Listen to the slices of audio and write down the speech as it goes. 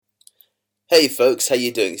Hey folks, how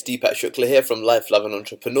you doing? It's Deepak Shukla here from Life, Love and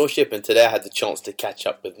Entrepreneurship, and today I had the chance to catch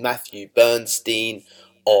up with Matthew Bernstein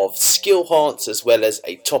of Skill Hearts, as well as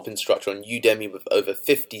a top instructor on Udemy with over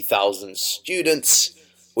 50,000 students.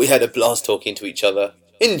 We had a blast talking to each other.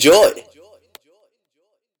 Enjoy!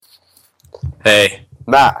 Hey.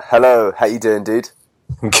 Matt, hello. How you doing, dude?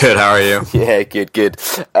 Good, how are you? Yeah, good.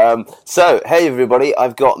 So, hey everybody,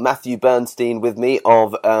 I've got Matthew Bernstein with me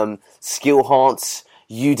of Skill Hearts,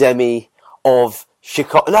 Udemy, of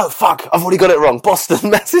Chicago. No, fuck! I've already got it wrong. Boston,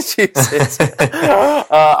 Massachusetts.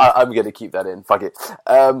 I'm going to keep that in. Fuck it.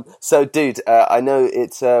 So, dude, I know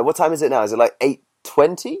it's. What time is it now? Is it like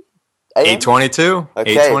 8:20? 8:22.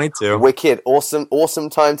 Okay. 8:22. Wicked. Awesome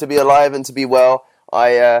time to be alive and to be well.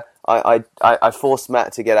 I forced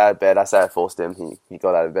Matt to get out of bed. I say I forced him. He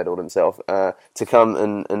got out of bed all himself to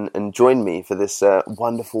come and join me for this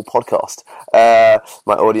wonderful podcast.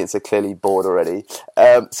 My audience are clearly bored already.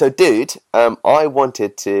 So, dude, I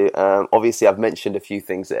wanted to. Obviously, I've mentioned a few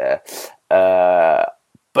things there,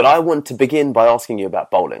 but I want to begin by asking you about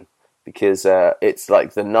bowling because it's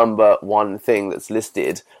like the number one thing that's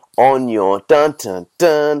listed on your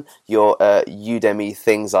your Udemy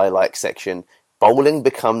things I like section. Bowling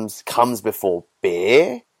comes before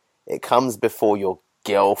beer, it comes before your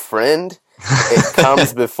girlfriend, it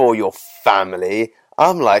comes before your family.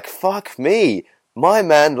 I'm like, fuck me. My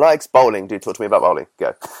man likes bowling. Dude, talk to me about bowling.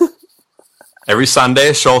 Go. Every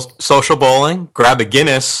Sunday, social bowling. Grab a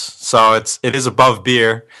Guinness, so it is above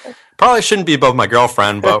beer. Probably shouldn't be above my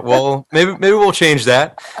girlfriend, but maybe we'll change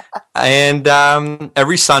that. And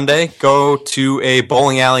every Sunday, go to a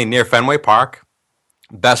bowling alley near Fenway Park,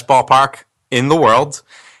 best ballpark in the world,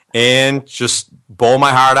 and just bowl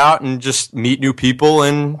my heart out and just meet new people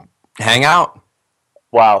and hang out.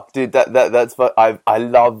 Wow, dude, that's I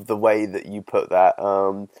love the way that you put that.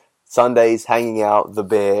 Sundays, hanging out, the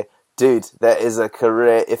beer. Dude, there is a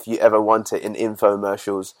career, if you ever want it, in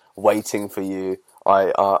infomercials waiting for you.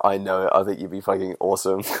 I know it. I think you'd be fucking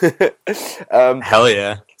awesome. Hell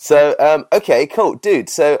yeah. So, okay, cool. Dude,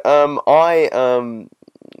 so I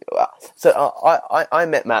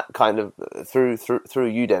met Matt kind of through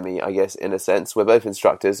Udemy, I guess, in a sense. We're both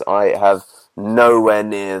instructors. I have nowhere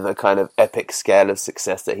near the kind of epic scale of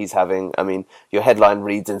success that he's having. I mean, your headline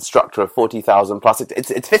reads instructor of 40,000 plus.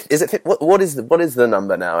 What is the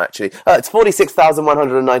number now, actually? It's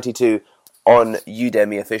 46,192 on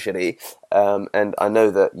Udemy officially, and I know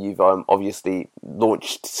that you've obviously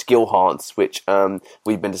launched Skill Hearts, which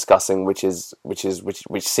we've been discussing, which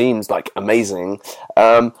seems like amazing.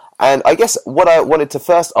 And I guess what I wanted to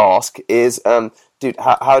first ask is, dude,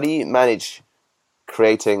 how do you manage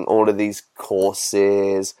creating all of these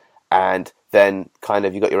courses, and then kind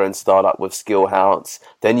of you got your own startup with Skill Hearts,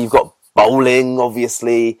 then you've got bowling,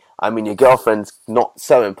 obviously. I mean, your girlfriend's not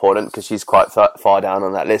so important because she's quite far down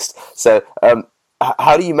on that list. So,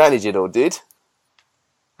 how do you manage it all, dude?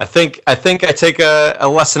 I think I take a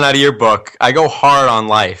lesson out of your book. I go hard on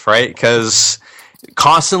life, right? Because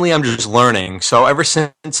constantly I'm just learning. So ever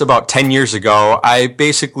since about 10 years ago, I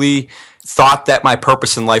basically thought that my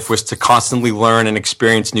purpose in life was to constantly learn and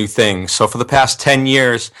experience new things. So for the past 10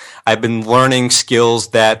 years, I've been learning skills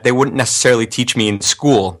that they wouldn't necessarily teach me in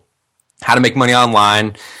school. How to make money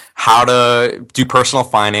online, how to do personal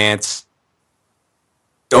finance.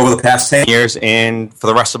 Over the past 10 years and for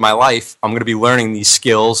the rest of my life, I'm going to be learning these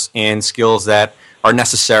skills and skills that are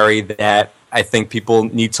necessary that I think people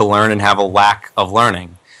need to learn and have a lack of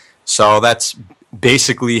learning. So that's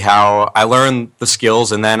basically how I learn the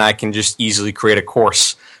skills, and then I can just easily create a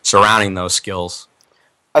course surrounding those skills.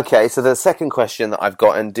 Okay, so the second question that I've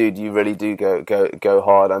got, and dude, you really do go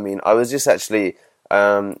hard. I mean, I was just actually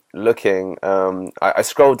looking, I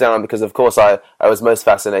scrolled down because of course I was most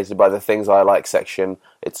fascinated by the things I like section.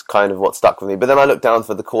 It's kind of what stuck with me. But then I looked down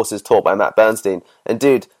for the courses taught by Matt Bernstein, and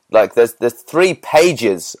dude, like there's 3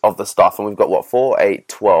 pages of the stuff, and we've got what, 4, 8,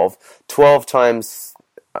 12 times.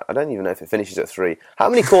 I don't even know if it finishes at 3. How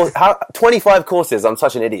many 25 courses. I'm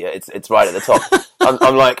such an idiot. It's right at the top.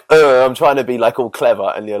 I'm like, I'm trying to be like all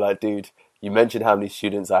clever, and you're like, dude, you mentioned how many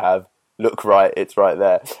students I have. Look right, it's right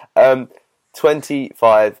there.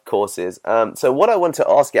 25 courses. So what I want to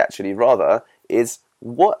ask you actually rather is,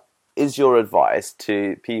 what is your advice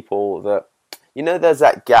to people that, you know, there's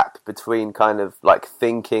that gap between kind of like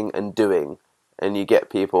thinking and doing, and you get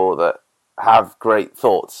people that have great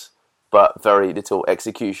thoughts but very little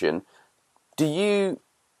execution. Do you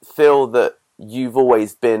feel that you've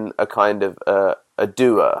always been a kind of a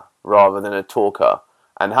doer rather than a talker?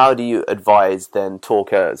 And how do you advise then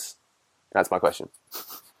talkers? That's my question.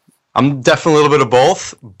 I'm definitely a little bit of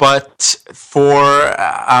both, but for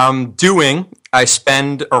doing, I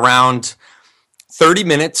spend around 30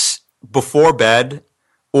 minutes before bed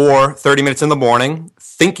or 30 minutes in the morning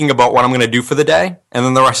thinking about what I'm going to do for the day. And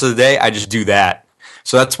then the rest of the day, I just do that.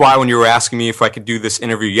 So that's why when you were asking me if I could do this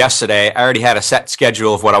interview yesterday, I already had a set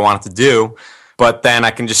schedule of what I wanted to do, but then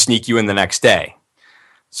I can just sneak you in the next day.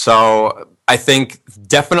 So I think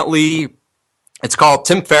definitely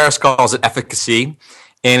Tim Ferriss calls it efficacy,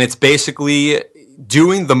 and it's basically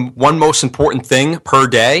doing the one most important thing per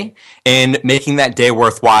day and making that day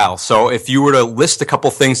worthwhile. So if you were to list a couple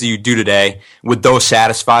things that you do today, would those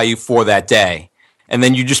satisfy you for that day? And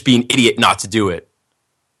then you just be an idiot not to do it.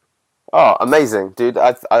 Oh, amazing, dude!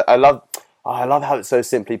 I love how it's so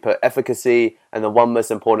simply put: efficacy and the one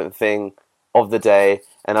most important thing of the day.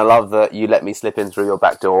 And I love that you let me slip in through your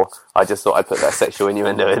back door. I just thought I'd put that sexual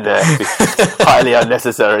innuendo in there. Highly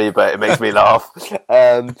unnecessary, but it makes me laugh.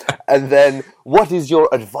 And then, what is your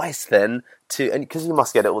advice then to? And because you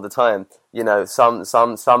must get it all the time, you know, some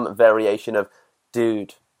variation of,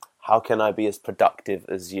 dude, how can I be as productive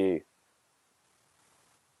as you?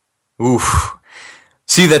 Oof.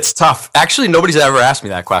 See, that's tough. Actually, nobody's ever asked me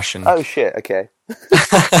that question. Oh shit! Okay.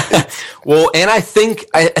 Well, and I think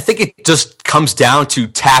it just comes down to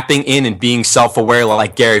tapping in and being self-aware,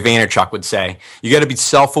 like Gary Vaynerchuk would say. You got to be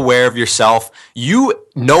self-aware of yourself. You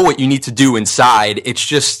know what you need to do inside. It's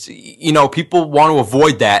just, you know, people want to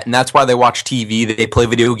avoid that, and that's why they watch TV, they play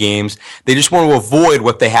video games. They just want to avoid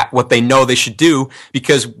what they know they should do,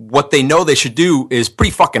 because what they know they should do is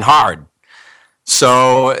pretty fucking hard.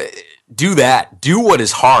 So do that. Do what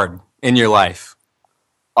is hard in your life.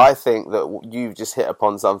 I think that you've just hit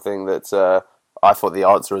upon something that I thought the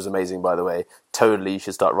answer was amazing, by the way. Totally, you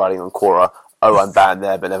should start writing on Quora. Oh, I'm banned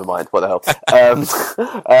there, but never mind. What the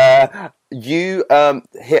hell? You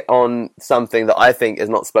hit on something that I think is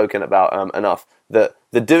not spoken about enough. That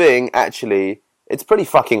the doing, actually, it's pretty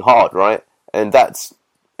fucking hard, right? And that's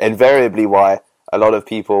invariably why a lot of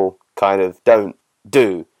people kind of don't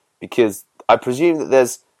do. Because I presume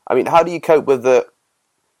that how do you cope with the...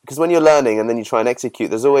 Because when you're learning and then you try and execute,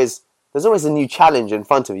 there's always a new challenge in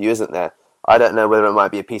front of you, isn't there? I don't know whether it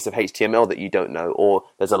might be a piece of HTML that you don't know, or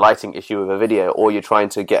there's a lighting issue with a video, or you're trying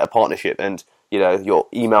to get a partnership and, you know, your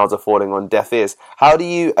emails are falling on deaf ears. How do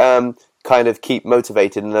you kind of keep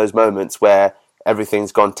motivated in those moments where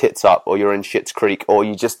everything's gone tits up, or you're in shit's creek, or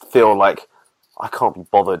you just feel like, I can't be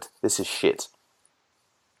bothered, this is shit?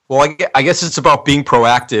 Well, I guess it's about being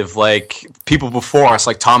proactive. Like people before us,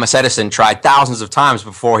 like Thomas Edison, tried thousands of times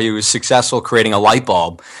before he was successful creating a light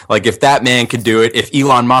bulb. Like if that man could do it, if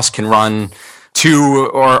Elon Musk can run 2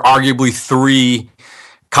 or arguably 3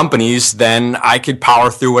 companies, then I could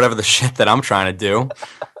power through whatever the shit that I'm trying to do.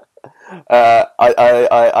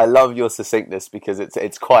 I love your succinctness, because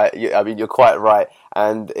it's quite. I mean, you're quite right,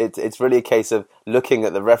 and it's really a case of looking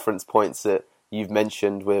at the reference points that you've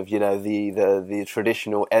mentioned with, you know, the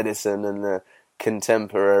traditional Edison and the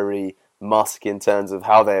contemporary Musk in terms of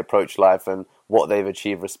how they approach life and what they've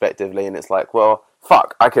achieved respectively. And it's like, well,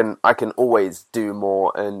 fuck, I can always do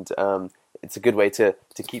more, and it's a good way to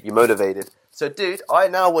keep you motivated. So, dude, I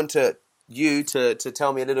now want you to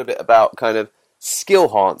tell me a little bit about kind of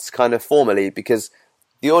Skillhance, kind of formally, because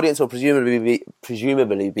the audience will presumably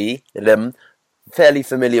be fairly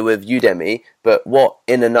familiar with Udemy, but what,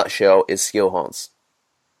 in a nutshell, is Skillhance?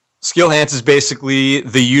 Skillhance is basically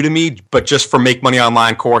the Udemy, but just for make money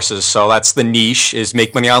online courses. So that's the niche, is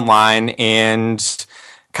make money online and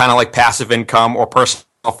kind of like passive income or personal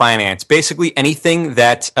finance. Basically anything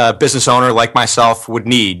that a business owner like myself would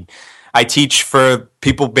need. I teach for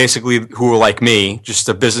people basically who are like me, just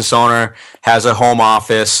a business owner, has a home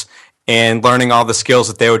office, and learning all the skills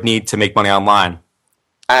that they would need to make money online.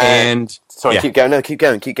 And sorry, yeah. Keep going. No, keep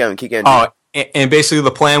going. Oh, and basically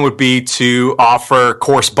the plan would be to offer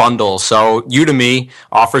course bundles. So Udemy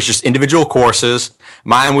offers just individual courses.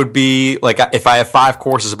 Mine would be like, if I have 5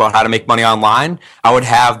 courses about how to make money online, I would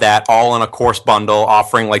have that all in a course bundle,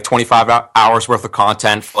 offering like 25 hours worth of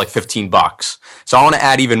content for like $15. So I want to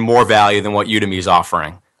add even more value than what Udemy is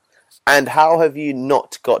offering. And how have you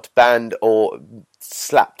not got banned or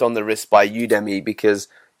slapped on the wrist by Udemy because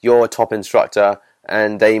you're a top instructor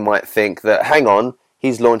and they might think that, hang on,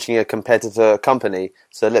 he's launching a competitor company,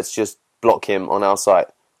 so let's just block him on our site?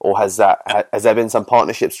 Or has there been some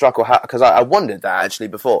partnership struck? Or because I wondered that actually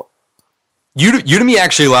before. Udemy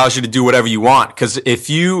actually allows you to do whatever you want, because if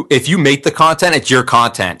you make the content, it's your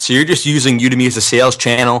content. So you're just using Udemy as a sales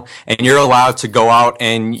channel, and you're allowed to go out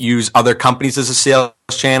and use other companies as a sales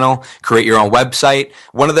channel, create your own website.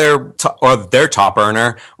 One of their top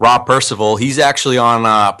earner, Rob Percival, he's actually on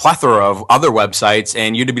a plethora of other websites,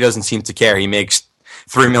 and Udemy doesn't seem to care. He makes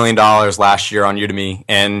 $3 million last year on Udemy,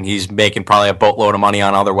 and he's making probably a boatload of money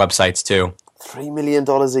on other websites too. $3 million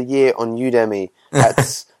a year on Udemy.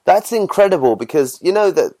 That's incredible, because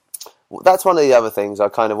that's one of the other things I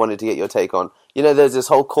kind of wanted to get your take on. There's this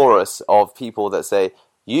whole chorus of people that say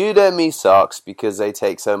Udemy sucks because they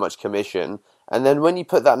take so much commission, and then when you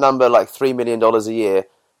put that number like $3 million a year,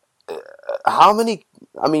 how many?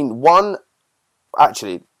 I mean,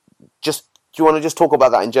 actually, just do you want to just talk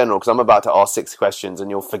about that in general? Because I'm about to ask 6 questions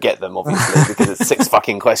and you'll forget them, obviously, because it's 6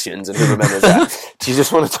 fucking questions and who remembers that? Do you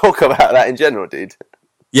just want to talk about that in general, dude?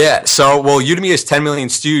 Yeah, so, Udemy has 10 million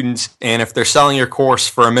students, and if they're selling your course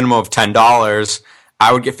for a minimum of $10,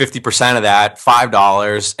 I would get 50% of that,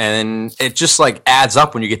 $5, and it just, like, adds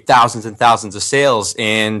up when you get thousands and thousands of sales,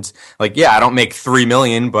 and, like, yeah, I don't make $3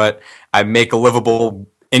 million, but I make a livable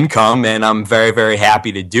income, and I'm very, very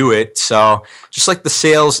happy to do it. So just like the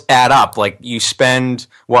sales add up, like you spend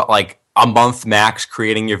like a month max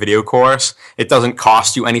creating your video course. It doesn't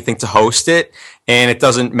cost you anything to host it, and it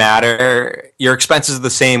doesn't matter. Your expenses are the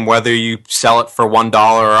same whether you sell it for $1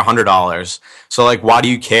 or $100. So like, why do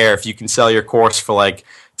you care if you can sell your course for like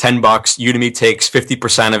 $10? Udemy takes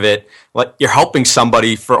 50% of it. Like, you're helping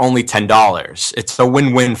somebody for only $10. It's a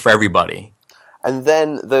win-win for everybody. And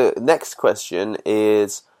then the next question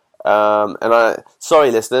is, sorry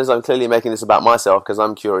listeners, I'm clearly making this about myself because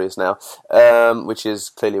I'm curious now, which is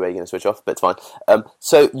clearly where you're going to switch off, but it's fine.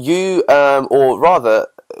 So you, or rather,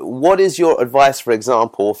 what is your advice, for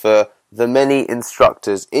example, for the many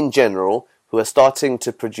instructors in general who are starting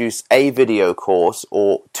to produce a video course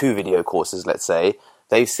or 2 video courses, let's say?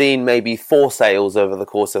 They've seen maybe 4 sales over the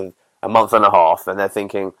course of a month and a half, and they're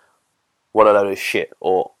thinking, what a load of shit,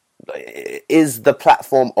 or is the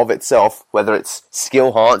platform of itself, whether it's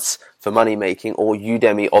Skillhance for money making or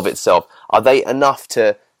Udemy of itself, are they enough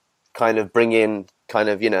to kind of bring in kind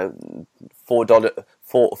of,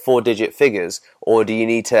 four-digit figures, or do you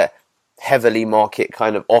need to heavily market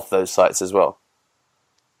kind of off those sites as well?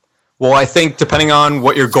 Well, I think depending on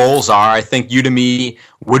what your goals are, I think Udemy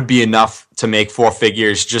would be enough to make 4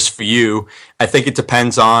 figures just for you. I think it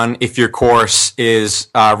depends on if your course is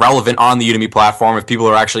relevant on the Udemy platform, if people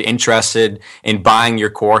are actually interested in buying your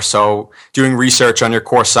course. So doing research on your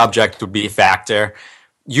course subject would be a factor.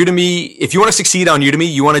 Udemy, if you want to succeed on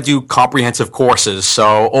Udemy, you want to do comprehensive courses.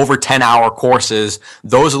 So over 10-hour courses,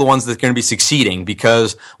 those are the ones that are going to be succeeding,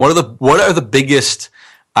 because what are the biggest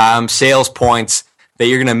sales points that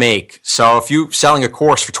you're going to make? So if you're selling a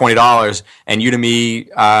course for $20 and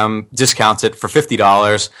Udemy discounts it for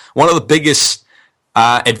 $50, one of the biggest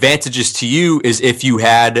advantages to you is if you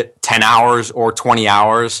had 10 hours or 20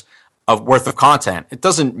 hours of worth of content. It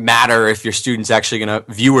doesn't matter if your student's actually going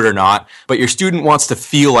to view it or not, but your student wants to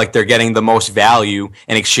feel like they're getting the most value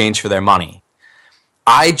in exchange for their money.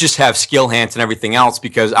 I just have Skillhance and everything else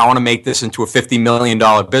because I want to make this into a $50 million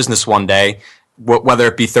business one day, whether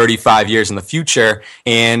it be 35 years in the future.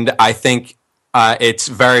 And I think it's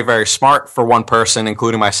very, very smart for one person,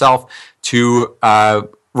 including myself, to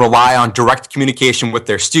rely on direct communication with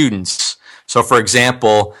their students. So, for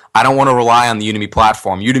example, I don't want to rely on the Udemy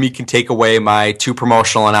platform. Udemy can take away my 2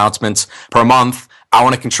 promotional announcements per month. I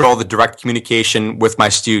want to control the direct communication with my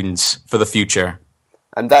students for the future.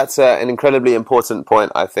 And that's an incredibly important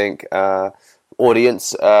point, I think,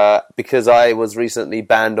 audience, because I was recently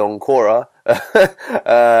banned on Quora.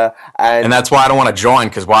 And that's why I don't want to join,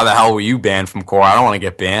 because why the hell were you banned from Quora? I don't want to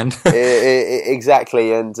get banned.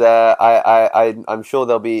 Exactly, and I'm sure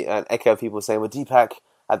there'll be an echo of people saying, well, Deepak,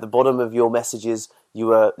 at the bottom of your messages, you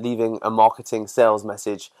were leaving a marketing sales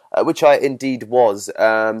message, which I indeed was.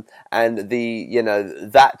 And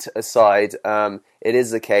that aside, it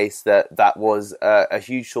is the case that was a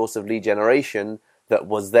huge source of lead generation that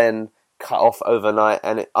was then cut off overnight,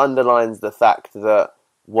 and it underlines the fact that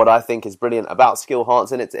what I think is brilliant about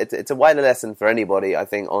Skillhance, and it's a wider lesson for anybody, I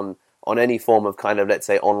think, on any form of kind of, let's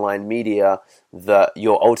say, online media, that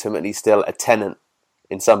you're ultimately still a tenant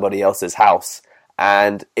in somebody else's house.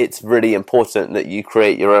 And it's really important that you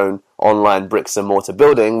create your own online bricks and mortar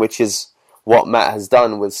building, which is what Matt has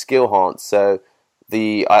done with Skillhance. So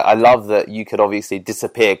I love that you could obviously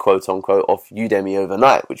disappear, quote unquote, off Udemy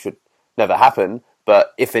overnight, which would never happen.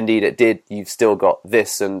 But if indeed it did, you've still got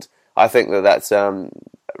this. And I think that that's a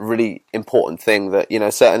really important thing that,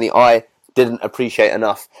 certainly I didn't appreciate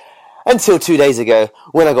enough until 2 days ago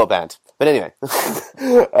when I got banned. But anyway,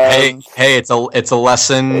 hey, it's a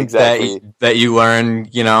lesson exactly. that you learn,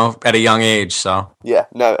 at a young age. So yeah,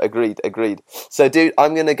 no, agreed. So, dude,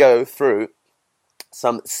 I'm gonna go through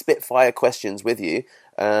some spitfire questions with you.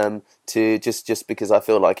 to just because I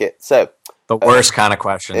feel like it. So the worst kind of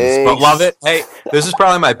questions, but love it. Hey, this is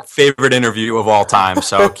probably my favorite interview of all time,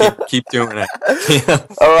 so keep doing it.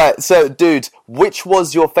 All right, so dude, which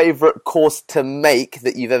was your favorite course to make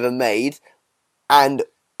that you've ever made? And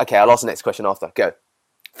okay, I'll ask the next question after. Go.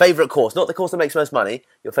 Favorite course, not the course that makes most money.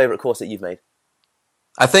 Your favorite course that you've made.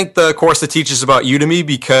 I think the course that teaches about Udemy,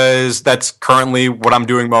 because that's currently what I'm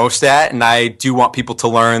doing most at, and I do want people to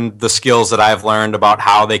learn the skills that I've learned about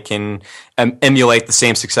how they can emulate the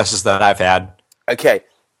same successes that I've had. Okay,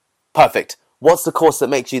 perfect. What's the course that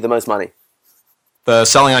makes you the most money? The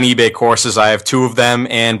selling on eBay courses, I have 2 of them,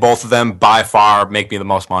 and both of them by far make me the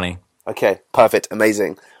most money. Okay, perfect,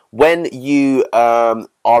 amazing. When you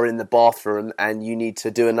are in the bathroom and you need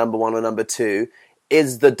to do a number 1 or number 2,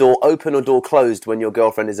 is the door open or door closed when your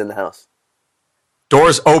girlfriend is in the house?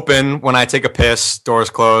 Doors open when I take a piss, doors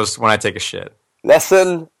closed when I take a shit.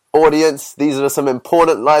 Lesson, audience, these are some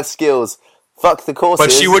important life skills. Fuck the courses.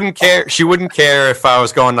 But she wouldn't care. She wouldn't care if I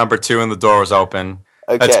was going number 2 and the door was open.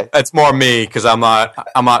 Okay. That's more me because I'm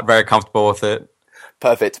not very comfortable with it.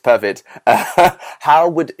 Perfect. How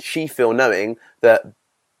would she feel knowing that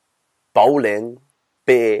bowling,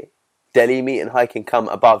 beer, deli meat and hiking come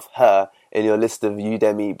above her in your list of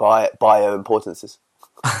Udemy bio importances?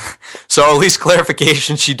 So at least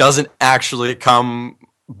clarification, she doesn't actually come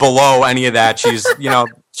below any of that. She's,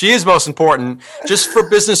 she is most important. Just for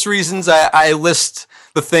business reasons, I list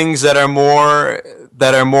the things that are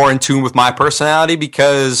more in tune with my personality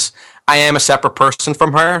because I am a separate person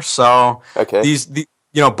from her. So okay.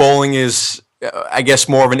 Bowling is, I guess,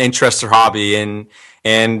 more of an interest or hobby, and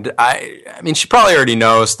I mean, she probably already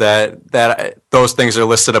knows that those things are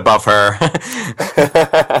listed above her.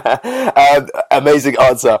 Amazing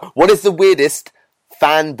answer. What is the weirdest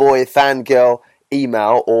fanboy, fangirl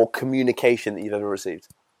email or communication that you've ever received?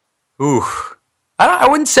 Ooh, I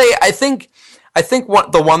wouldn't say. I think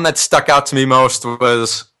the one that stuck out to me most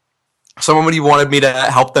was somebody wanted me to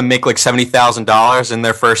help them make like $70,000 in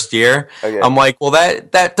their first year. Okay. I'm like, well,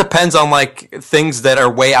 that depends on like things that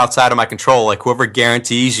are way outside of my control. Like whoever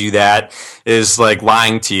guarantees you that is like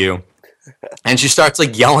lying to you. And she starts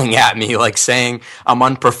like yelling at me, like saying I'm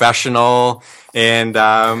unprofessional and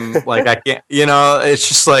like I can't. It's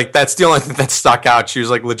just like that's the only thing that stuck out. She was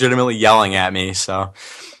like legitimately yelling at me. So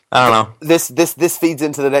I don't know. This feeds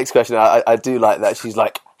into the next question. I do like that. She's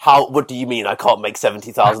like, what do you mean I can't make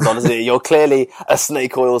 $70,000 a year? You're clearly a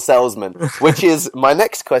snake oil salesman, which is my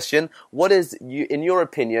next question. What is, in your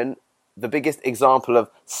opinion, the biggest example of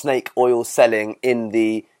snake oil selling in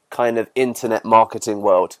the kind of internet marketing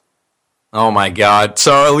world? Oh my God.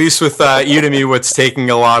 So at least with Udemy, what's taking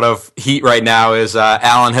a lot of heat right now is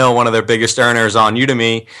Alan Hill, one of their biggest earners on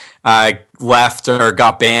Udemy, left or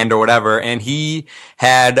got banned or whatever. And he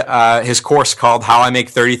had his course called How I Make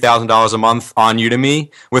 $30,000 a Month on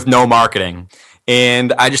Udemy with no marketing.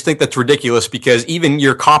 And I just think that's ridiculous because even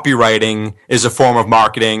your copywriting is a form of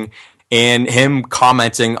marketing, and him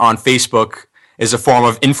commenting on Facebook is a form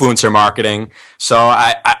of influencer marketing. So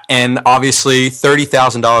and obviously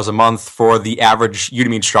 $30,000 a month for the average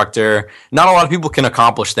Udemy instructor, not a lot of people can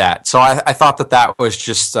accomplish that. So I thought that was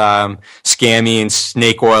just scammy and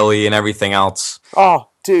snake oily and everything else. Oh,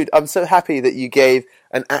 dude, I'm so happy that you gave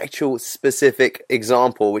an actual specific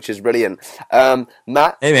example, which is brilliant.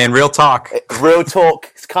 Matt? Hey man, real talk. Real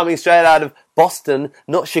talk. It's coming straight out of Boston,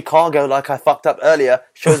 not Chicago like I fucked up earlier.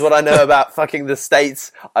 Shows what I know about fucking the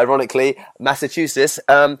States, ironically. Massachusetts.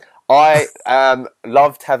 I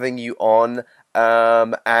loved having you on,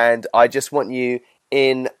 and I just want you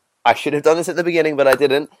I should have done this at the beginning, but I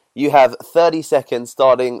didn't. You have 30 seconds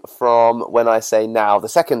starting from when I say now, the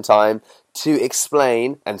second time, to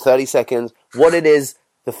explain, and 30 seconds, what it is,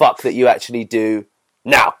 the fuck that you actually do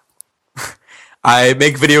now. I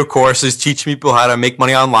make video courses, teach people how to make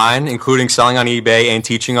money online, including selling on eBay and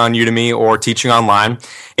teaching on Udemy or teaching online.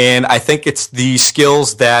 And I think it's the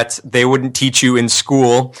skills that they wouldn't teach you in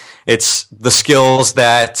school. It's the skills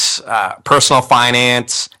that personal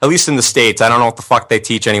finance, at least in the States, I don't know what the fuck they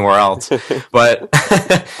teach anywhere else. But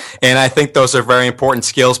and I think those are very important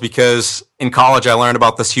skills because in college I learned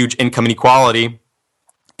about this huge income inequality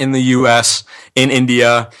in the US, in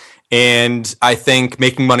India. And I think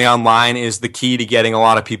making money online is the key to getting a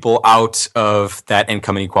lot of people out of that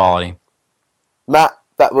income inequality. Matt,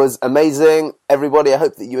 that was amazing. Everybody, I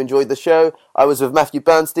hope that you enjoyed the show. I was with Matthew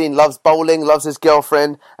Bernstein, loves bowling, loves his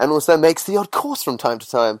girlfriend, and also makes the odd course from time to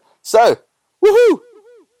time. So, woohoo!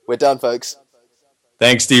 We're done, folks.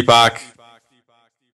 Thanks, Deepak.